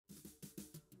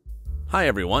Hi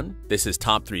everyone, this is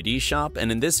Top 3D Shop,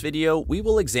 and in this video we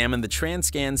will examine the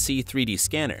Transcan C 3D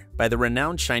scanner by the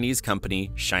renowned Chinese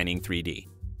company Shining 3D.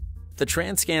 The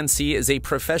Transcan C is a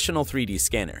professional 3D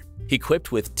scanner, equipped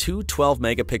with two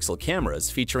 12-megapixel cameras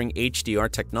featuring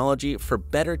HDR technology for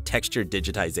better texture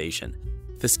digitization.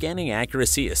 The scanning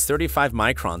accuracy is 35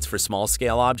 microns for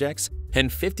small-scale objects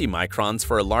and 50 microns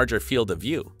for a larger field of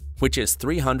view, which is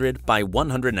 300 by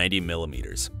 190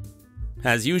 millimeters.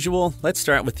 As usual, let's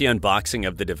start with the unboxing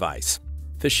of the device.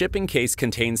 The shipping case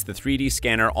contains the 3D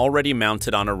scanner already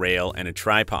mounted on a rail and a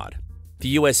tripod.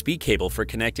 The USB cable for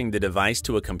connecting the device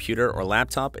to a computer or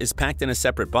laptop is packed in a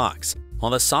separate box,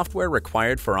 while the software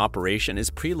required for operation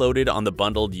is preloaded on the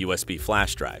bundled USB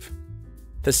flash drive.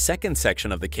 The second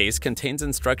section of the case contains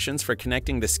instructions for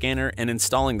connecting the scanner and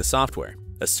installing the software,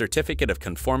 a certificate of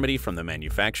conformity from the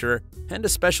manufacturer, and a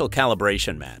special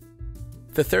calibration mat.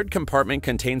 The third compartment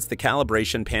contains the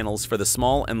calibration panels for the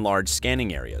small and large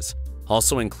scanning areas.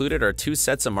 Also included are two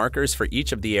sets of markers for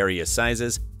each of the area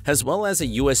sizes, as well as a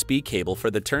USB cable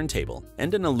for the turntable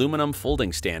and an aluminum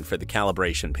folding stand for the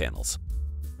calibration panels.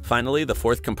 Finally, the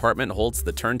fourth compartment holds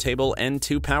the turntable and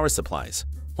two power supplies,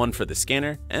 one for the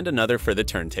scanner and another for the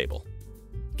turntable.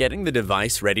 Getting the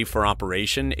device ready for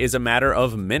operation is a matter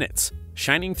of minutes.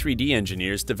 Shining 3D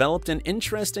engineers developed an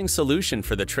interesting solution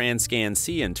for the Transcan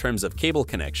C in terms of cable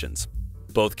connections.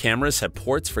 Both cameras have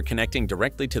ports for connecting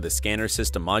directly to the scanner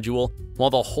system module, while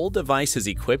the whole device is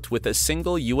equipped with a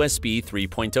single USB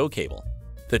 3.0 cable.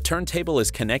 The turntable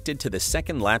is connected to the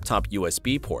second laptop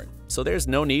USB port, so there's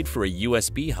no need for a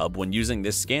USB hub when using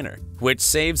this scanner, which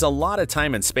saves a lot of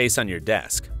time and space on your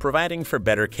desk, providing for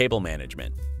better cable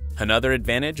management. Another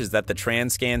advantage is that the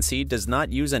Transcan C does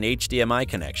not use an HDMI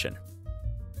connection.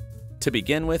 To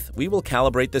begin with, we will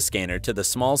calibrate the scanner to the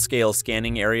small-scale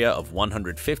scanning area of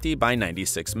 150 by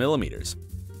 96 millimeters.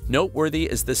 Noteworthy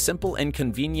is the simple and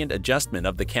convenient adjustment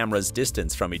of the camera's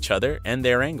distance from each other and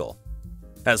their angle.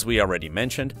 As we already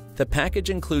mentioned, the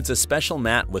package includes a special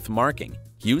mat with marking,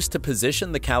 used to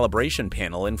position the calibration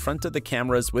panel in front of the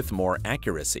cameras with more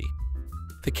accuracy.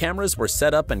 The cameras were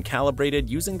set up and calibrated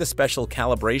using the special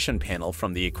calibration panel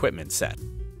from the equipment set.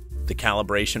 The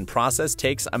calibration process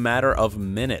takes a matter of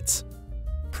minutes.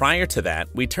 Prior to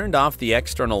that, we turned off the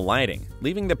external lighting,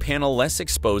 leaving the panel less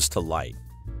exposed to light.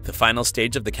 The final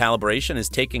stage of the calibration is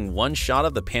taking one shot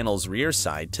of the panel's rear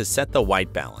side to set the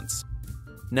white balance.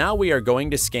 Now we are going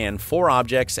to scan 4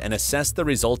 objects and assess the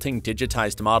resulting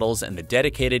digitized models and the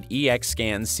dedicated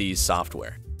Transcan C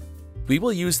software. We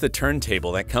will use the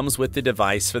turntable that comes with the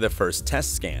device for the first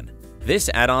test scan. This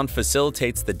add-on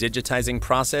facilitates the digitizing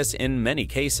process in many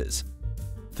cases.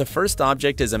 The first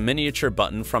object is a miniature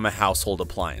button from a household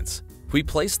appliance. We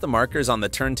place the markers on the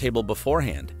turntable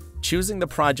beforehand, choosing the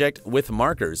project with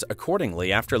markers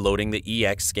accordingly after loading the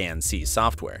Transcan C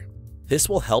software. This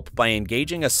will help by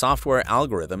engaging a software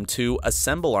algorithm to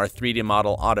assemble our 3D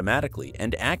model automatically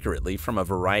and accurately from a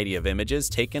variety of images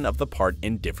taken of the part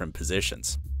in different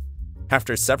positions.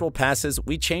 After several passes,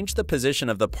 we change the position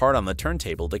of the part on the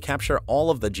turntable to capture all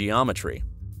of the geometry.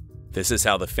 This is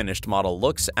how the finished model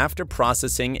looks after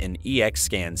processing in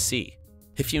Transcan C.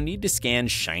 If you need to scan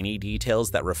shiny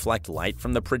details that reflect light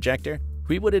from the projector,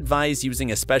 we would advise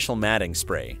using a special matting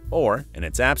spray, or, in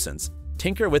its absence,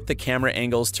 tinker with the camera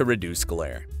angles to reduce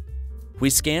glare. We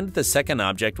scanned the second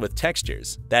object with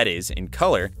textures, that is, in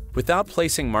color, without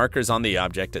placing markers on the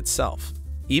object itself.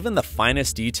 Even the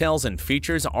finest details and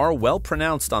features are well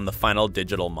pronounced on the final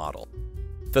digital model.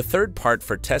 The third part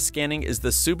for test scanning is the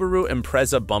Subaru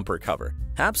Impreza bumper cover,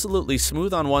 absolutely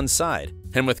smooth on one side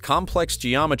and with complex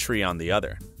geometry on the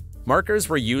other. Markers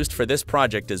were used for this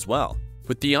project as well,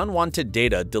 with the unwanted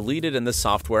data deleted in the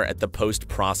software at the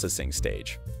post-processing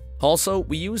stage. Also,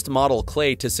 we used model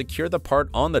clay to secure the part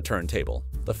on the turntable.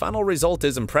 The final result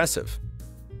is impressive.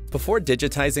 Before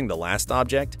digitizing the last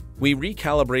object, we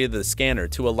recalibrated the scanner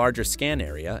to a larger scan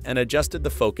area and adjusted the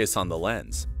focus on the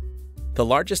lens. The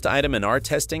largest item in our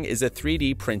testing is a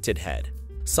 3D printed head.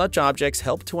 Such objects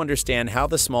help to understand how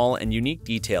the small and unique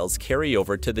details carry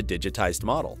over to the digitized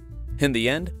model. In the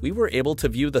end, we were able to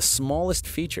view the smallest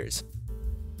features.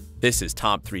 This is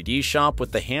Top 3D Shop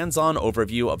with the hands-on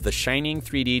overview of the Shining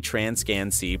 3D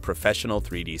Transcan C Professional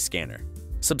 3D Scanner.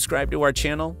 Subscribe to our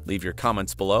channel, leave your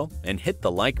comments below, and hit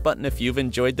the like button if you've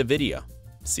enjoyed the video.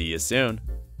 See you soon!